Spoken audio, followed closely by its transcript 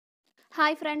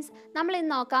Hi friends, നമ്മൾ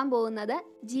ഇന്ന് നോക്കാൻ പോകുന്നത്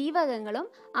ജീവകങ്ങളും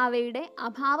അവയുടെ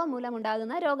അഭാവം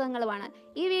മൂലമുണ്ടാകുന്ന രോഗങ്ങളുമാണ്.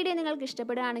 ഈ വീഡിയോ നിങ്ങൾക്ക്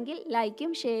ഇഷ്ടപ്പെടുകയാണെങ്കിൽ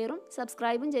ലൈക്കും ഷെയറും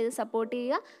സബ്സ്ക്രൈബും ചെയ്ത് സപ്പോർട്ട്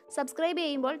ചെയ്യുക. സബ്സ്ക്രൈബ്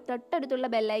ചെയ്യുമ്പോൾ തൊട്ടടുത്തുള്ള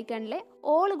ബെല്ലൈക്കണിലെ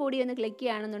ഓൾ കൂടി ഒന്ന് ക്ലിക്ക്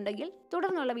ചെയ്യുകയാണെന്നുണ്ടെങ്കിൽ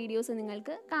തുടർന്നുള്ള വീഡിയോസ്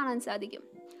നിങ്ങൾക്ക് കാണാൻ സാധിക്കും.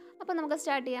 അപ്പോൾ നമുക്ക്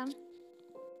സ്റ്റാർട്ട് ചെയ്യാം.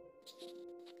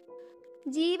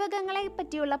 ജീവകങ്ങളെ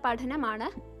പറ്റിയുള്ള പഠനമാണ്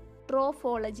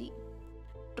ട്രോഫോളജി.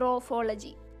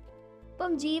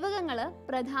 അപ്പം ജീവകങ്ങൾ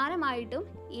പ്രധാനമായിട്ടും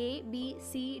A B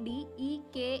C D E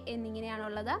K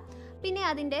എന്നിങ്ങനെയാണുള്ളത്. പിന്നെ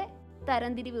അതിൻ്റെ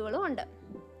തരംതിരിവുകളും ഉണ്ട്.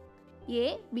 A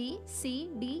B C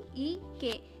D E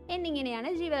K എന്നിങ്ങനെയാണ്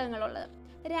ജീവകങ്ങളുള്ളത്.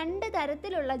 രണ്ട്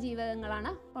തരത്തിലുള്ള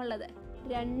ജീവകങ്ങളാണ് ഉള്ളത്.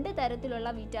 രണ്ട് തരത്തിലുള്ള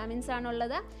വിറ്റാമിൻസ്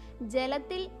ആണുള്ളത്.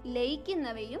 ജലത്തിൽ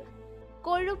ലയിക്കുന്നവയും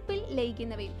കൊഴുപ്പിൽ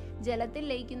ലയിക്കുന്നവയും.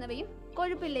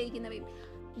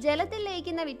 ജലത്തിൽ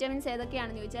ലയിക്കുന്ന വിറ്റാമിൻസ്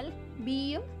ഏതൊക്കെയാണെന്ന് ചോദിച്ചാൽ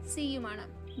ബിയും സിയുമാണ്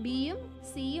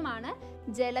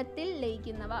ജലത്തിൽ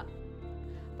ലയിക്കുന്നവ.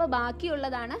 അപ്പോൾ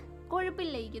ബാക്കിയുള്ളതാണ് കൊഴുപ്പിൽ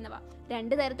ലയിക്കുന്നവ.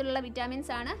 രണ്ട് തരത്തിലുള്ള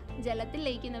വിറ്റാമിൻസ് ആണ്, ജലത്തിൽ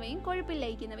ലയിക്കുന്നവയും കൊഴുപ്പിൽ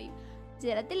ലയിക്കുന്നവയും.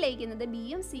 ജലത്തിൽ ലയിക്കുന്നത്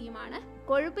ബിയും സിയുമാണ്,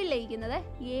 കൊഴുപ്പിൽ ലയിക്കുന്നത്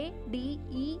എ ഡി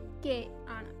ഇ കെ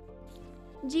ആണ്.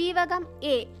 ജീവകം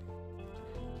എ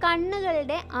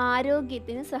കണ്ണുകളുടെ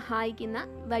ആരോഗ്യത്തിന് സഹായിക്കുന്ന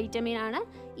വൈറ്റമിനാണ്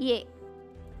എ.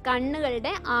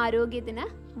 കണ്ണുകളുടെ ആരോഗ്യത്തിന്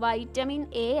വൈറ്റമിൻ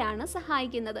എ ആണ്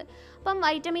സഹായിക്കുന്നത്. അപ്പം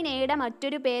വൈറ്റമിൻ എയുടെ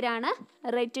മറ്റൊരു പേരാണ്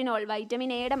റെറ്റിനോൾ.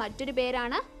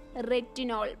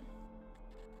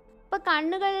 അപ്പം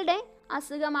കണ്ണുകളുടെ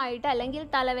അസുഖമായിട്ട് അല്ലെങ്കിൽ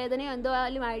തലവേദനയോ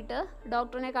എന്തുമായിട്ട്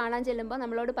ഡോക്ടറിനെ കാണാൻ ചെല്ലുമ്പോൾ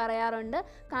നമ്മളോട് പറയാറുണ്ട്,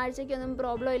 കാഴ്ചയ്ക്കൊന്നും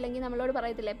പ്രോബ്ലം ഇല്ലെങ്കിൽ നമ്മളോട്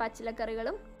പറയത്തില്ലേ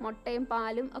പച്ചിലക്കറികളും മുട്ടയും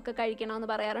പാലും ഒക്കെ കഴിക്കണമെന്ന്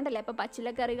പറയാറുണ്ടല്ലേ. അപ്പോൾ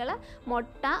പച്ചിലക്കറികൾ,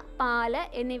 മുട്ട, പാല്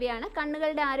എന്നിവയാണ്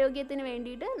കണ്ണുകളുടെ ആരോഗ്യത്തിന്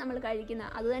വേണ്ടിയിട്ട് നമ്മൾ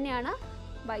കഴിക്കുന്നത്. അതുതന്നെയാണ്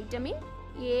വൈറ്റമിൻ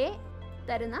എ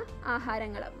തരുന്ന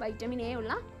ആഹാരങ്ങൾ, വൈറ്റമിൻ എ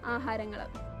ഉള്ള ആഹാരങ്ങൾ.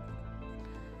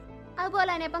 അതുപോലെ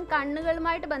തന്നെ ഇപ്പം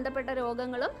കണ്ണുകളുമായിട്ട് ബന്ധപ്പെട്ട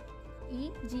രോഗങ്ങളും ഈ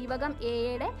ജീവകം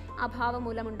എയുടെ അഭാവം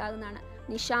മൂലം ഉണ്ടാകുന്നതാണ്.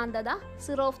 നിശാന്തത,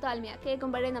 സിറോഫ്താൽമിയ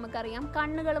കേൾക്കുമ്പോഴേ നമുക്കറിയാം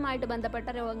കണ്ണുകളുമായിട്ട് ബന്ധപ്പെട്ട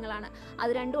രോഗങ്ങളാണ്.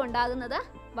 അത് രണ്ടും ഉണ്ടാകുന്നത്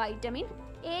വൈറ്റമിൻ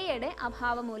എയുടെ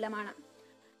അഭാവം മൂലമാണ്.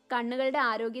 കണ്ണുകളുടെ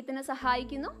ആരോഗ്യത്തിന്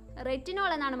സഹായിക്കുന്നു. റെറ്റിനോൾ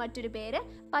എന്നാണ് മറ്റൊരു പേര്.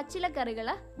 പച്ചിലക്കറികൾ,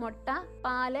 മുട്ട,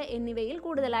 പാല് എന്നിവയിൽ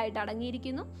കൂടുതലായിട്ട്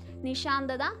അടങ്ങിയിരിക്കുന്നു.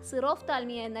 നിശാന്തത,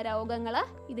 സിറോഫ്താൽമിയ എന്ന രോഗങ്ങൾ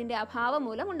ഇതിൻ്റെ അഭാവം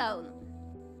മൂലം ഉണ്ടാകുന്നു.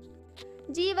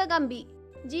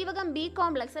 ജീവകം ബി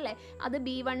കോംപ്ലക്സ് അല്ലേ, അത്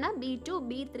B1, B2,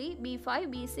 B3, B5,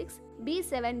 B6,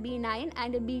 B7, B9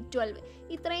 and B12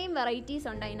 ഇത്രയും വെറൈറ്റീസ്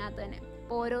ഉണ്ട് അതിനകത്ത് തന്നെ.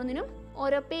 ഓരോന്നിനും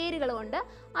ഓരോ പേരുകളുമുണ്ട്,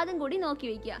 അതും കൂടി നോക്കി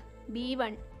വയ്ക്കുക.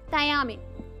 B1 thiamine,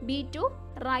 B2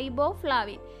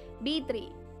 riboflavin, B3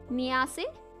 niacin,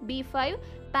 B5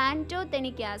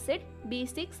 pantothenic acid,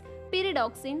 B6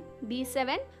 pyridoxine,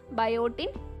 B7 biotin,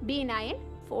 B9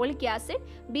 folic acid,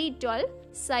 B12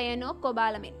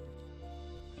 സയനോകൊബാലമിൻ.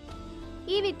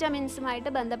 ഈ വിറ്റാമിൻസുമായിട്ട്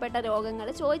ബന്ധപ്പെട്ട രോഗങ്ങൾ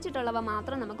ചോദിച്ചിട്ടുള്ളവ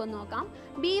മാത്രം നമുക്കൊന്ന് നോക്കാം.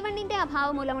 B1ന്റെ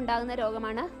അഭാവം മൂലമുണ്ടാകുന്ന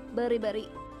രോഗമാണ് ബെറിബെറി.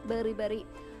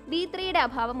 B3യുടെ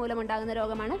അഭാവം മൂലമുണ്ടാകുന്ന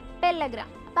രോഗമാണ് പെല്ലഗ്ര.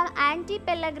 അപ്പം ആൻറ്റി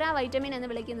പെല്ലഗ്ര വൈറ്റമിൻ എന്ന്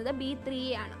വിളിക്കുന്നത് B3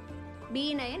 ആണ്.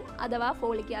 B9 അഥവാ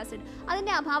ഫോളിക് ആസിഡ്,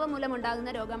 അതിൻ്റെ അഭാവം മൂലമുണ്ടാകുന്ന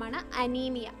രോഗമാണ്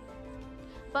അനീമിയ.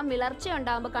 അപ്പം വിളർച്ച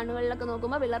ഉണ്ടാകുമ്പോൾ കണ്ണുകളിലൊക്കെ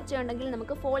നോക്കുമ്പോൾ വിളർച്ച ഉണ്ടെങ്കിൽ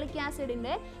നമുക്ക് ഫോളിക്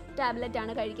ആസിഡിൻ്റെ ടാബ്ലറ്റ്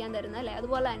ആണ് കഴിക്കാൻ തരുന്നത് അല്ലേ.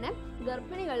 അതുപോലെ തന്നെ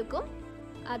ഗർഭിണികൾക്കും,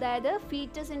 അതായത്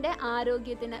ഫീറ്റസിൻ്റെ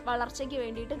ആരോഗ്യത്തിന് വളർച്ചയ്ക്ക്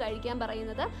വേണ്ടിയിട്ട് കഴിക്കാൻ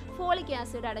പറയുന്നത് ഫോളിക്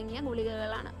ആസിഡ് അടങ്ങിയ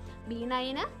ഗുളികകളാണ്.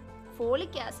 B9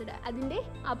 ഫോളിക് ആസിഡ്, അതിൻ്റെ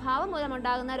അഭാവം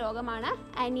മൂലമുണ്ടാകുന്ന രോഗമാണ്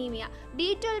അനീമിയ.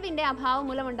 B12ന്റെ അഭാവം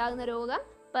മൂലമുണ്ടാകുന്ന രോഗം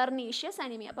പെർനീഷ്യസ്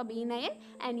അനീമിയ. അപ്പോൾ B9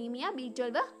 anaemia,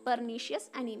 B12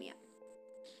 pernicious anaemia.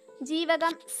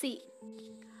 ജീവകം സി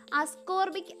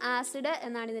അസ്കോർബിക് ആസിഡ്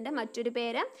എന്നാണ് ഇതിൻ്റെ മറ്റൊരു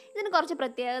പേര്. ഇതിന് കുറച്ച്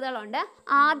പ്രത്യേകതകളുണ്ട്.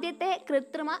 ആദ്യത്തെ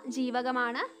കൃത്രിമ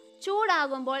ജീവകമാണ്,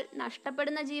 ചൂടാകുമ്പോൾ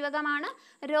നഷ്ടപ്പെടുന്ന ജീവകമാണ്,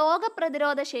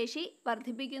 രോഗപ്രതിരോധ ശേഷി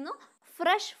വർദ്ധിപ്പിക്കുന്നു,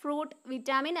 ഫ്രഷ് ഫ്രൂട്ട്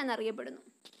വിറ്റാമിൻ എന്നറിയപ്പെടുന്നു.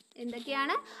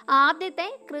 എന്തൊക്കെയാണ്? ആദ്യത്തെ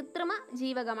കൃത്രിമ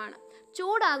ജീവകമാണ്,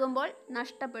 ചൂടാകുമ്പോൾ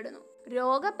നഷ്ടപ്പെടുന്നു,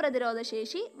 രോഗപ്രതിരോധ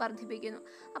ശേഷി വർദ്ധിപ്പിക്കുന്നു.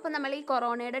 അപ്പം നമ്മൾ ഈ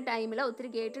കൊറോണയുടെ ടൈമിൽ ഒത്തിരി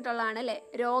കേട്ടിട്ടുള്ളതാണ് അല്ലേ,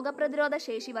 രോഗപ്രതിരോധ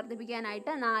ശേഷി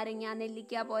വർദ്ധിപ്പിക്കാനായിട്ട് നാരങ്ങ,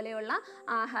 നെല്ലിക്ക പോലെയുള്ള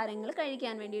ആഹാരങ്ങൾ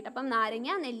കഴിക്കാൻ വേണ്ടിയിട്ട്. അപ്പം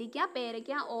നാരങ്ങ, നെല്ലിക്ക,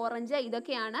 പേരയ്ക്ക, ഓറഞ്ച്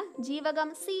ഇതൊക്കെയാണ്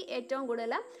ജീവകം സി ഏറ്റവും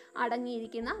കൂടുതൽ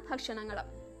അടങ്ങിയിരിക്കുന്ന ഭക്ഷണങ്ങൾ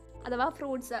അഥവാ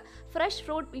ഫ്രൂട്ട്സ്. ഫ്രഷ്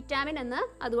ഫ്രൂട്ട് വിറ്റാമിൻ എന്ന്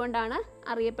അതുകൊണ്ടാണ്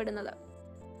അറിയപ്പെടുന്നത്.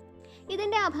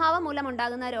 ഇതിൻ്റെ അഭാവം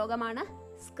മൂലമുണ്ടാകുന്ന രോഗമാണ്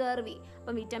സ്കർവി.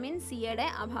 അപ്പം വിറ്റമിൻ സിയുടെ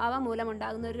അഭാവം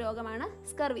മൂലമുണ്ടാകുന്ന ഒരു രോഗമാണ്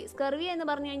സ്കർവി. സ്കർവി എന്ന്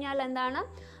പറഞ്ഞു കഴിഞ്ഞാൽ എന്താണ്?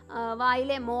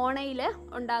 വായിലെ മോണയിൽ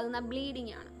ഉണ്ടാകുന്ന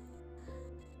ബ്ലീഡിംഗ് ആണ്.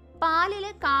 പാലിൽ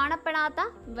കാണപ്പെടാത്ത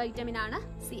വൈറ്റമിനാണ്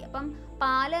സി. അപ്പം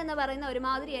പാല് എന്ന് പറയുന്ന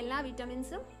ഒരുമാതിരി എല്ലാ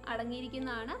വിറ്റമിൻസും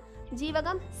അടങ്ങിയിരിക്കുന്നതാണ്.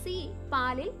 ജീവകം സി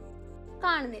പാലിൽ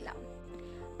കാണുന്നില്ല.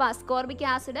 അപ്പോൾ അസ്കോർബിക്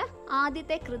ആസിഡ്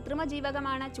ആദ്യത്തെ കൃത്രിമ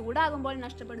ജീവകമാണ്. ചൂടാകുമ്പോൾ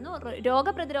നഷ്ടപ്പെടുന്നു.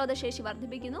 രോഗപ്രതിരോധ ശേഷി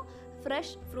വർദ്ധിപ്പിക്കുന്നു.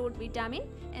 ഫ്രഷ് ഫ്രൂട്ട് വിറ്റാമിൻ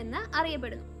എന്ന്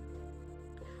അറിയപ്പെടുന്നു.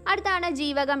 അടുത്താണ്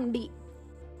ജീവകം ഡി.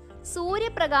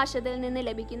 സൂര്യപ്രകാശത്തിൽ നിന്ന്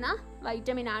ലഭിക്കുന്ന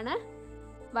വൈറ്റമിനാണ്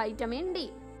വൈറ്റമിൻ ഡി.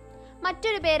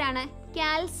 മറ്റൊരു പേരാണ്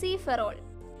കാൽസിഫെറോൾ.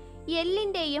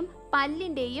 എല്ലിൻ്റെയും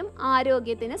പല്ലിൻ്റെയും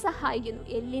ആരോഗ്യത്തിന് സഹായിക്കുന്നു.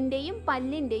 എല്ലിൻ്റെയും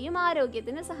പല്ലിൻ്റെയും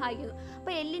ആരോഗ്യത്തിന് സഹായിക്കുന്നു.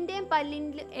 അപ്പോൾ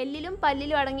എല്ലിലും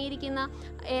പല്ലിലും അടങ്ങിയിരിക്കുന്ന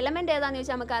എലമെൻ്റ് ഏതാണെന്ന്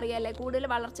ചോദിച്ചാൽ നമുക്കറിയാമല്ലേ, കൂടുതൽ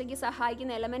വളർച്ചയ്ക്ക്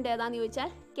സഹായിക്കുന്ന എലമെൻ്റ് ഏതാണെന്ന്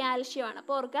ചോദിച്ചാൽ കാൽഷ്യമാണ്.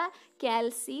 അപ്പോൾ ഓർക്കുക,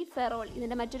 കാൽസിഫെറോൾ.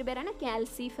 ഇതിൻ്റെ മറ്റൊരു പേരാണ്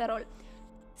കാൽസിഫെറോൾ.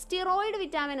 സ്റ്റിറോയിഡ്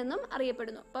വിറ്റാമിൻ എന്നും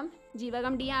അറിയപ്പെടുന്നു. അപ്പം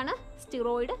ജീവകം ഡി ആണ്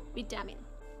സ്റ്റിറോയിഡ് വിറ്റാമിൻ.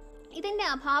 ഇതിൻ്റെ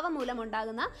അഭാവം മൂലം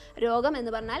ഉണ്ടാകുന്ന രോഗം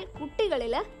എന്ന് പറഞ്ഞാൽ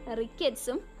കുട്ടികളിൽ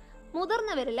റിക്കറ്റ്സും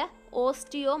മുതിർന്നവരിൽ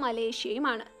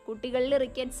ഓസ്റ്റിയോമലേഷ്യയുമാണ്. കുട്ടികളിൽ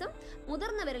റിക്കറ്റ്സും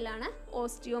മുതിർന്നവരിലാണ്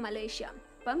ഓസ്റ്റിയോമലേഷ്യ.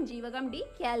 അപ്പം ജീവകം ഡി,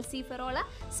 കാൽസിഫെറോള്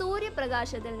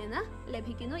സൂര്യപ്രകാശത്തിൽ നിന്ന്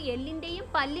ലഭിക്കുന്നു. എല്ലിൻ്റെയും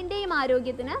പല്ലിൻ്റെയും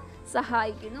ആരോഗ്യത്തിന്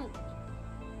സഹായിക്കുന്നു.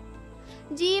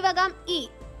 ജീവകം ഇ,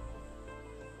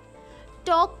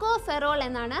 ടോക്കോഫെറോൾ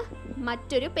എന്നാണ്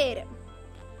മറ്റൊരു പേര്.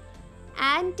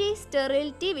 ആൻറ്റി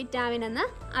സ്റ്റെറിലിറ്റി വിറ്റാമിൻ എന്ന്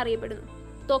അറിയപ്പെടുന്നു.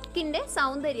 ത്വക്കിൻ്റെ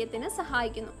സൗന്ദര്യത്തിന്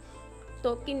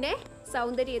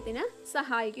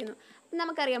സഹായിക്കുന്നു.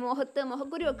 നമുക്കറിയാം,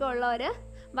 മുഖക്കുരുവൊക്കെ ഉള്ളവർ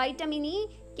വൈറ്റമിൻ ഇ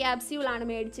ക്യാപ്സ്യൂളാണ്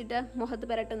മേടിച്ചിട്ട് മുഖത്ത്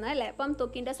പുരട്ടുന്നത് അല്ലേ. അപ്പം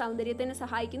ത്വക്കിൻ്റെ സൗന്ദര്യത്തിന്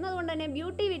സഹായിക്കുന്നു. അതുകൊണ്ട് തന്നെ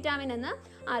ബ്യൂട്ടി വിറ്റാമിൻ എന്ന്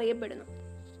അറിയപ്പെടുന്നു.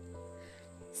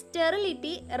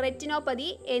 സ്റ്റെറിലിറ്റി, റെറ്റിനോപ്പതി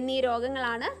എന്നീ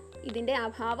രോഗങ്ങളാണ് ഇതിൻ്റെ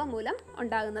അഭാവം മൂലം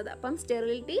ഉണ്ടാകുന്നത്. അപ്പം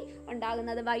സ്റ്റെറിലിറ്റി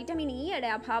ഉണ്ടാകുന്നത് വൈറ്റമിൻ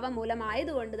ഇയുടെ അഭാവം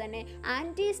മൂലമായതുകൊണ്ട് തന്നെ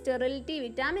ആൻറ്റി സ്റ്റെറിലിറ്റി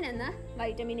വിറ്റാമിൻ എന്ന്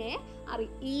വൈറ്റമിൻ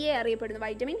ഇയെ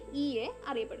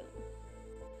അറിയപ്പെടുന്നു.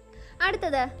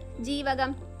 അടുത്തത്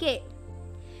ജീവകം കെ.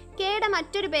 കെയുടെ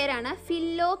മറ്റൊരു പേരാണ്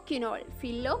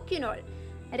ഫില്ലോക്വിനോൾ.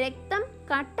 രക്തം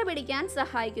കട്ട പിടിക്കാൻ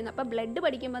സഹായിക്കുന്നു. അപ്പോൾ ബ്ലഡ്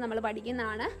പഠിക്കുമ്പോൾ നമ്മൾ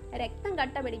പഠിക്കുന്നതാണ്, രക്തം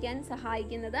കട്ട പിടിക്കാൻ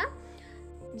സഹായിക്കുന്നത്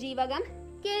ജീവകം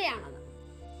കെ ആണെന്ന്.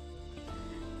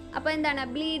 അപ്പോൾ എന്താണ്,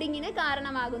 ബ്ലീഡിങ്ങിന്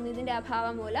കാരണമാകുന്നു ഇതിൻ്റെ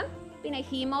അഭാവം മൂലം. പിന്നെ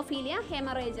ഹീമോഫീലിയ,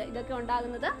 ഹെമറേജ് ഇതൊക്കെ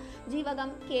ഉണ്ടാകുന്നത് ജീവകം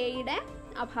കെയുടെ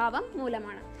അഭാവം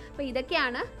മൂലമാണ്. അപ്പോൾ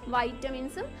ഇതൊക്കെയാണ്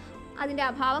വൈറ്റമിൻസും അതിൻ്റെ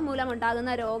അഭാവം മൂലം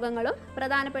ഉണ്ടാകുന്ന രോഗങ്ങളും.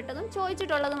 പ്രധാനപ്പെട്ടതും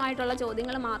ചോദിച്ചിട്ടുള്ളതുമായിട്ടുള്ള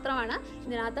ചോദ്യങ്ങൾ മാത്രമാണ്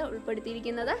ഇതിനകത്ത്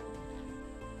ഉൾപ്പെടുത്തിയിരിക്കുന്നത്.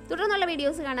 തുടർന്നുള്ള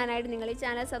വീഡിയോസ് കാണാനായിട്ട് നിങ്ങൾ ഈ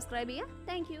ചാനൽ സബ്സ്ക്രൈബ് ചെയ്യുക.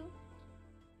 താങ്ക്